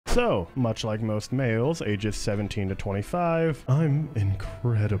So, much like most males, ages 17 to 25, I'm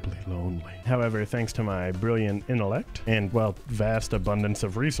incredibly lonely. However, thanks to my brilliant intellect and, well, vast abundance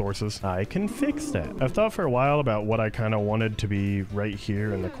of resources, I can fix that. I've thought for a while about what I kind of wanted to be right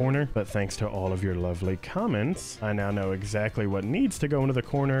here in the corner, but thanks to all of your lovely comments, I now know exactly what needs to go into the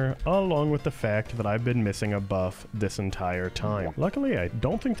corner, along with the fact that I've been missing a buff this entire time. Luckily, I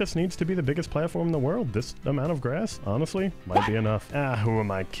don't think this needs to be the biggest platform in the world. This amount of grass, honestly, might be enough. Ah, who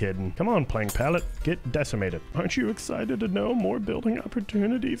am I kidding? Come on, playing palette, get decimated. Aren't you excited to know more building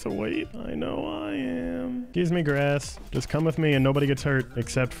opportunities await? I know I am. Excuse me, grass. Just come with me and nobody gets hurt,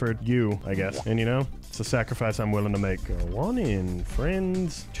 except for you, I guess. And you know, it's a sacrifice I'm willing to make. Go on in,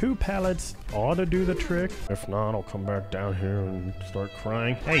 friends. 2 pallets ought to do the trick. If not, I'll come back down here and start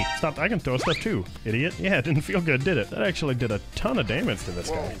crying. Hey, stop, I can throw stuff too, idiot. Yeah, it didn't feel good, did it? That actually did a ton of damage to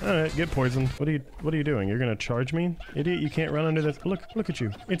this guy. All right, get poisoned. What are you doing? You're gonna charge me? Idiot, you can't run under this. Look at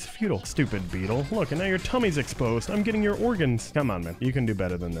you. It's futile. Stupid beetle. Look, and now your tummy's exposed. I'm getting your organs. Come on, man. You can do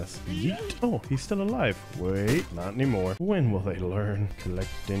better than this. Yeet. Oh, he's still alive. Wait, not anymore. When will they learn?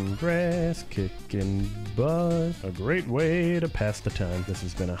 Collecting grass, kicking butt. A great way to pass the time. This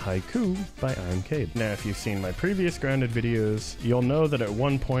has been a haiku by ImCade. Now, if you've seen my previous grounded videos, you'll know that at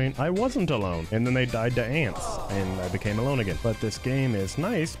one point I wasn't alone, and then they died to ants, and I became alone again. But this game is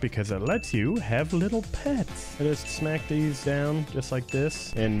nice because it lets you have little pets. I just smack these down just like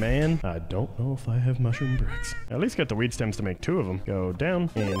this, and man, I don't know if I have mushroom bricks. At least get the weed stems to make 2 of them. Go down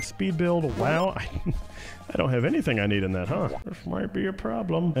and speed build. Wow, I don't have anything I need in that, huh? This might be a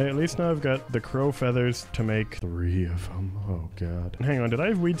problem. Hey, at least now I've got the crow feathers to make 3 of them. Oh god. Hang on, did I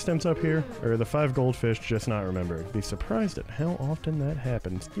have weed stems up here? Or the 5 goldfish just not remembered? Be surprised at how often that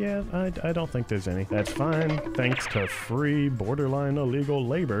happens. Yeah, I don't think there's any. That's fine. Thanks to free borderline illegal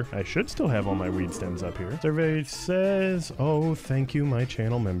labor, I should still have all my weed stems up here. Survey says, oh, thank you, my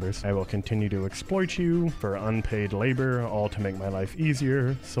channel members. I will continue to exploit you for unpaid labor, all to make my life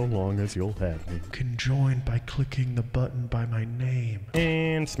easier, so long as you'll have me. You can join by clicking the button by my name.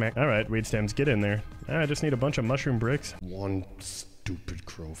 And smack. All right, weed stems, get in there. I just need a bunch of mushroom bricks. 1 stupid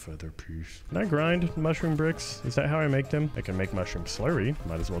crow feather piece. Can I grind mushroom bricks? Is that how I make them? I can make mushroom slurry.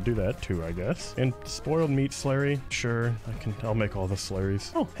 Might as well do that too, I guess. And spoiled meat slurry. Sure, I'll make all the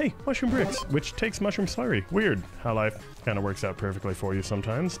slurries. Oh, hey, mushroom bricks, which takes mushroom slurry. Weird how life kind of works out perfectly for you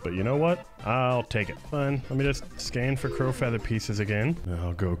sometimes, but you know what? I'll take it. Fine, let me just scan for crow feather pieces again.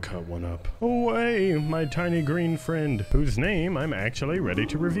 I'll go cut one up. Away, my tiny green friend, whose name I'm actually ready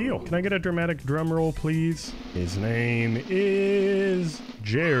to reveal. Can I get a dramatic drum roll, please? His name is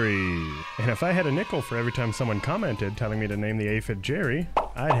Jerry. And if I had a nickel for every time someone commented telling me to name the aphid Jerry,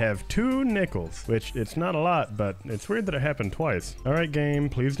 I'd have 2 nickels, which it's not a lot, but it's weird that it happened twice. All right, game,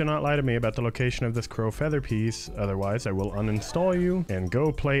 please do not lie to me about the location of this crow feather piece. Otherwise, I will uninstall you and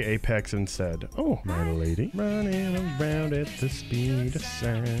go play Apex instead. Oh, my lady. Running around at the speed of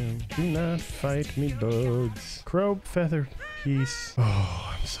sound. Do not fight me, bugs. Crow feather piece.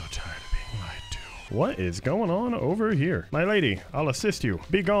 Oh, I'm so tired of being lied to. What is going on over here? My lady, I'll assist you.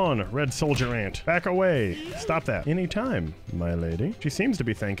 Be gone, red soldier ant. Back away. Stop that. Anytime, my lady. She seems to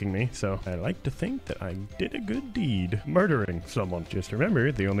be thanking me, so I like to think that I did a good deed. Murdering someone. Just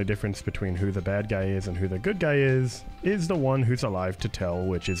remember, the only difference between who the bad guy is and who the good guy is the one who's alive to tell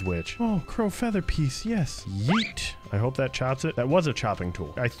which is which. Oh, crow feather piece, yes. Yeet. I hope that chops it. That was a chopping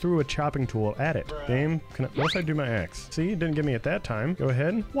tool. I threw a chopping tool at it. Game, what if I do my axe? See, it didn't give me at that time. Go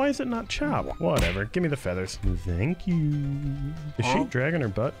ahead. Why is it not chop? Whatever, give me the feathers. Thank you. Is she dragging her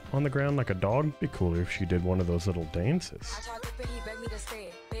butt on the ground like a dog? Be cooler if she did one of those little dances.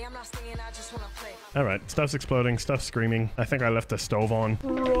 Alright, stuff's exploding, stuff's screaming. I think I left the stove on.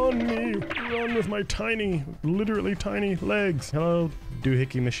 Run me! Run with my tiny, literally tiny legs. Hello,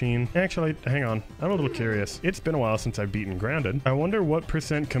 doohickey machine. Actually, hang on. I'm a little curious. It's been a while since I've beaten Grounded. I wonder what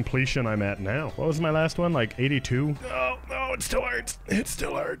 % completion I'm at now. What was my last one? Like 82? Oh, it still hurts. It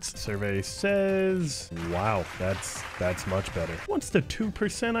still hurts. Survey says... Wow, that's much better. What's the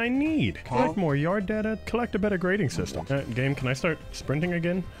 2% I need? Collect more yard data, collect a better grading system. Game, can I start sprinting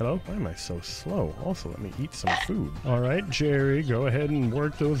again? Hello? Why am I so slow? Also, let me eat some food. All right, Jerry, go ahead and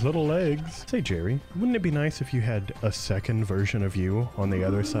work those little legs. Say, Jerry, wouldn't it be nice if you had a second version of you on the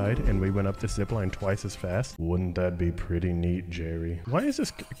other side and we went up the zip line twice as fast? Wouldn't that be pretty neat, Jerry? Why is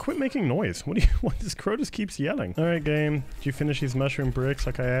this? Quit making noise. What this crow just keeps yelling. All right, game. Did you finish these mushroom bricks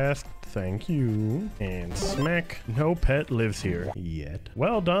like I asked? Thank you. And smack. No pet lives here yet.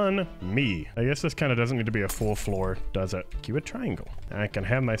 Well done, me. I guess this kind of doesn't need to be a full floor, does it? Cue a triangle. I can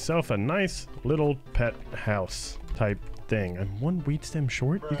have myself a nice little pet house type thing. I'm one wheat stem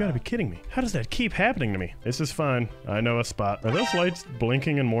short? You gotta be kidding me. How does that keep happening to me? This is fine. I know a spot. Are those lights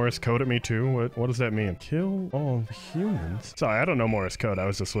blinking in Morse code at me too? What does that mean? Kill all humans? Sorry, I don't know Morse code. I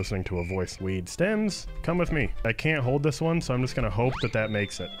was just listening to a voice. Weed stems, come with me. I can't hold this one, so I'm just gonna hope that that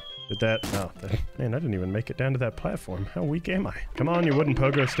makes it. Man, I didn't even make it down to that platform. How weak am I? Come on, you wooden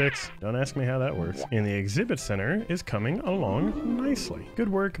pogo sticks. Don't ask me how that works. And the exhibit center is coming along nicely. Good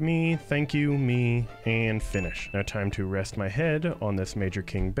work, me. Thank you, me. And finish. Now time to rest my head on this Major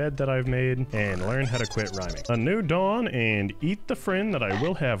King bed that I've made and learn how to quit rhyming. A new dawn and eat the friend that I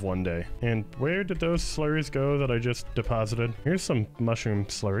will have one day. And where did those slurries go that I just deposited? Here's some mushroom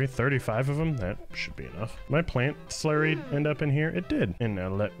slurry. 35 of them. That should be enough. My plant slurry end up in here? It did. And now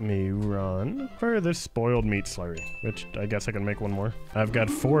let me run for this spoiled meat slurry, which I guess I can make one more. I've got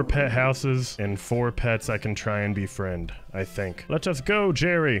 4 pet houses and 4 pets I can try and befriend, I think. Let us go,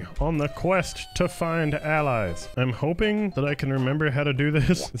 Jerry, on the quest to find allies. I'm hoping that I can remember how to do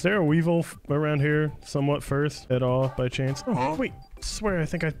this. Is there a weevil around here somewhat first at all by chance? Oh, wait. Swear, I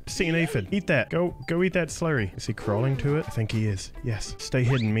think I see an aphid. Eat that. Go eat that slurry. Is he crawling to it? I think he is. Yes. Stay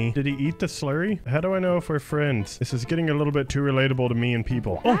hidden, me. Did he eat the slurry? How do I know if we're friends? This is getting a little bit too relatable to me and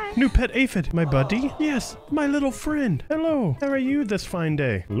people. Oh, new pet aphid. My buddy? Yes, my little friend. Hello. How are you this fine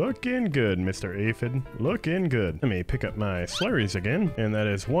day? Looking good, Mr. Aphid. Looking good. Let me pick up my slurries again. And that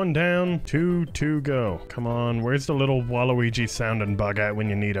is 1 down, 2 to go. Come on. Where's the little Waluigi sounding bug at when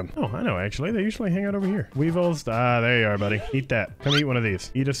you need him? Oh, I know, actually. They usually hang out over here. Weevils. Ah, there you are, buddy. Eat that. Come eat one of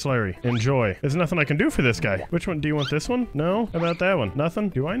these. Eat a slurry. Enjoy. There's nothing I can do for this guy. Which one? Do you want this one? No? How about that one? Nothing?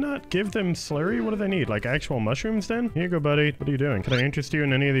 Do I not give them slurry? What do they need? Like actual mushrooms then? Here you go, buddy. What are you doing? Could I interest you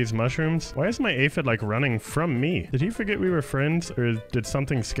in any of these mushrooms? Why is my aphid like running from me? Did he forget we were friends or did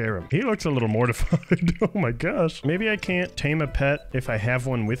something scare him? He looks a little mortified. Oh my gosh. Maybe I can't tame a pet if I have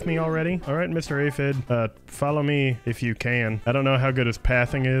one with me already. All right, Mr. Aphid. Follow me if you can. I don't know how good his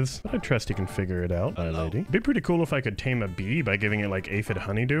pathing is, but I trust he can figure it out, lady. It'd be pretty cool if I could tame a bee by giving it like aphid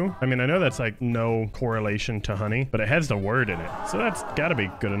honeydew. I mean, I know that's like no correlation to honey, but it has the word in it. So that's gotta be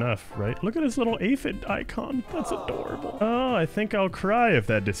good enough, right? Look at his little aphid icon. That's adorable. Oh, I think I'll cry if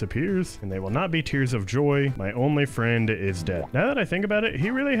that disappears. And they will not be tears of joy. My only friend is dead. Now that I think about it, he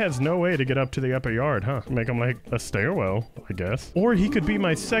really has no way to get up to the upper yard, huh? Make him like a stairwell, I guess. Or he could be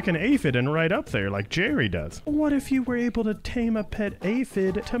my second aphid and right up there like Jerry does. What if you were able to tame a pet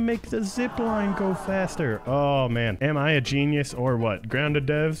aphid to make the zip line go faster? Oh man, am I a genius or what? Grounded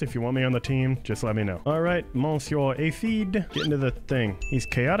devs, if you want me on the team, just let me know. All right, Monsieur Aphid, get into the thing. He's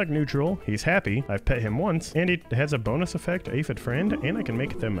chaotic neutral, he's happy, I've pet him once, and he has a bonus effect, aphid friend, and I can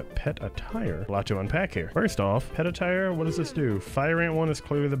make them a pet attire. A lot to unpack here. First off, pet attire, what does this do? Fire ant one is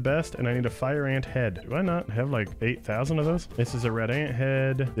clearly the best, and I need a fire ant head. Do I not have like 8,000 of those? This is a red ant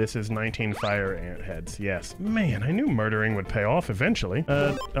head. This is 19 fire ant heads. Yes. Man, I knew murdering would pay off eventually.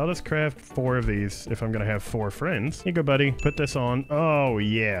 I'll just craft 4 of these if I'm gonna have 4 friends. Here you go, buddy. Put this on. Oh,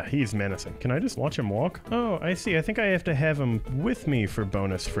 yeah, he's menacing. Can I just watch him walk? Oh, I see. I think I have to have him with me for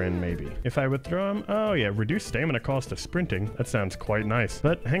bonus friend, maybe. If I withdraw him, oh yeah, reduce stamina cost of sprinting. That sounds quite nice.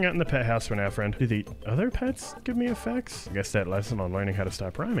 But hang out in the pet house for now, friend. Do the other pets give me effects? I guess that lesson on learning how to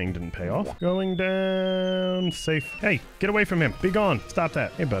stop rhyming didn't pay off. Going down. Safe. Hey, get away from him. Be gone. Stop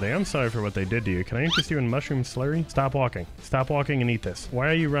that. Hey, buddy, I'm sorry for what they did to you. Can I interest you in mushroom slurry? Stop walking. Stop walking and eat this. Why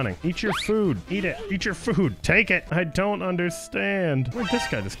are you running? Eat your food. Eat it. Eat your food. Take it. I don't understand. Where'd this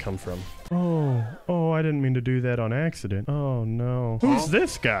guy just come from? Oh, I didn't mean to do that on accident. Oh, no. Who's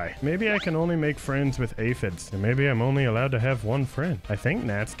this guy? Maybe I can only make friends with aphids, and maybe I'm only allowed to have 1 friend. I think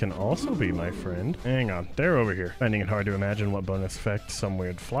gnats can also be my friend. Hang on, they're over here. Finding it hard to imagine what bonus effect some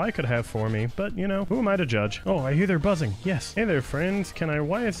weird fly could have for me, but you know, who am I to judge? Oh, I hear they're buzzing. Yes. Hey there, friends.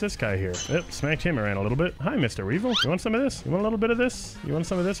 Why is this guy here? Yep, smacked him around a little bit. Hi, Mr. Weevil. You want some of this? You want a little bit of this? You want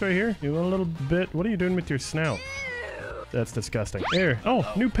some of this right here? You want a little bit? What are you doing with your snout? That's disgusting. Here. Oh,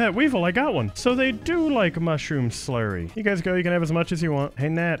 new pet weevil. I got one. So they do like mushroom slurry. You guys go. You can have as much as you want. Hey,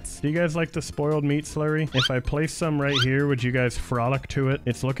 gnats. Do you guys like the spoiled meat slurry? If I place some right here, would you guys frolic to it?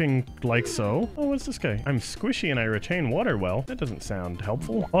 It's looking like so. Oh, what's this guy? I'm squishy and I retain water well. That doesn't sound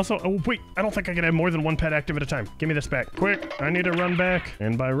helpful. Also, oh, wait. I don't think I can have more than 1 pet active at a time. Give me this back. Quick. I need to run back.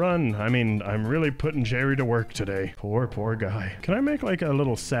 And by run, I mean, I'm really putting Jerry to work today. Poor guy. Can I make like a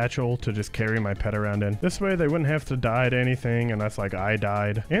little satchel to just carry my pet around in? This way they wouldn't have to die to say anything unless like I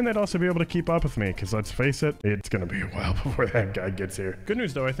died. And they'd also be able to keep up with me because let's face it, it's gonna be a while before that guy gets here. Good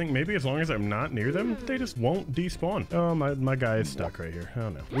news though, I think maybe as long as I'm not near them, they just won't despawn. Oh, my guy is stuck right here. Oh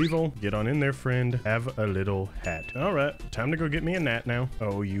no. Weevil, get on in there, friend. Have a little hat. All right, time to go get me a gnat now.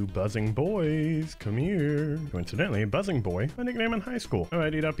 Oh, you buzzing boys, come here. Coincidentally, buzzing boy, my nickname in high school. All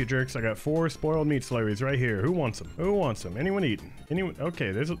right, eat up, you jerks. I got 4 spoiled meat slurries right here. Who wants them? Who wants them? Anyone eating? Anyone?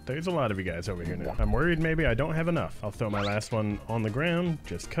 Okay, there's a lot of you guys over here now. I'm worried maybe I don't have enough. I'll throw my last one on the ground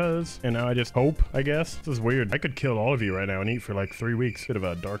just cuz. And now I just hope, I guess. This is weird. I could kill all of you right now and eat for like 3 weeks. Bit of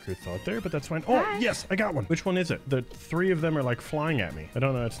a darker thought there, but that's fine. Oh, yes, I got one. Which one is it? The 3 of them are like flying at me. I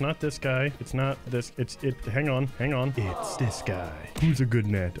don't know. It's not this guy. It's not this. Hang on. It's this guy. Who's a good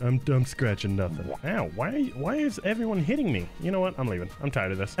gnat? I'm scratching nothing. Ow, why is everyone hitting me? You know what? I'm leaving. I'm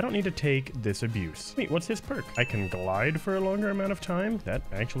tired of this. I don't need to take this abuse. Wait, what's his perk? I can glide for a longer amount of time? That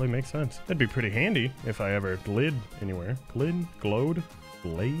actually makes sense. That'd be pretty handy if I ever glid anywhere. Glowed?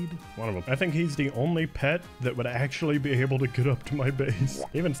 Blade? One of them. I think he's the only pet that would actually be able to get up to my base.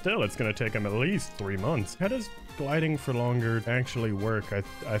 Even still, it's gonna take him at least 3 months. How does gliding for longer actually work?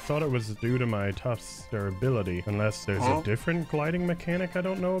 I thought it was due to my Tuft's durability, unless there's a different gliding mechanic I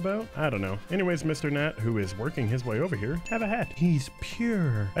don't know about. I don't know. Anyways, Mr. Gnat, who is working his way over here, have a hat. He's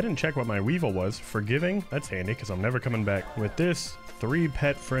pure. I didn't check what my Weevil was. Forgiving? That's handy, because I'm never coming back. With this, 3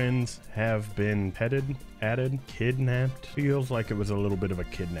 pet friends have been petted, added, kidnapped. Feels like it was a little bit of a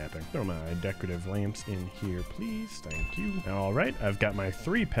kidnapping. Throw my decorative lamps in here, please. Thank you. All right, I've got my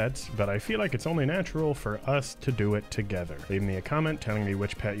 3 pets, but I feel like it's only natural for us to do it together. Leave me a comment telling me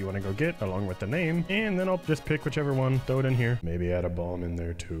which pet you want to go get along with the name, and then I'll just pick whichever one, throw it in here. Maybe add a bomb in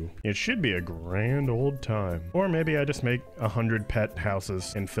there too. It should be a grand old time. Or maybe I just make 100 pet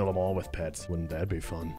houses and fill them all with pets. Wouldn't that be fun?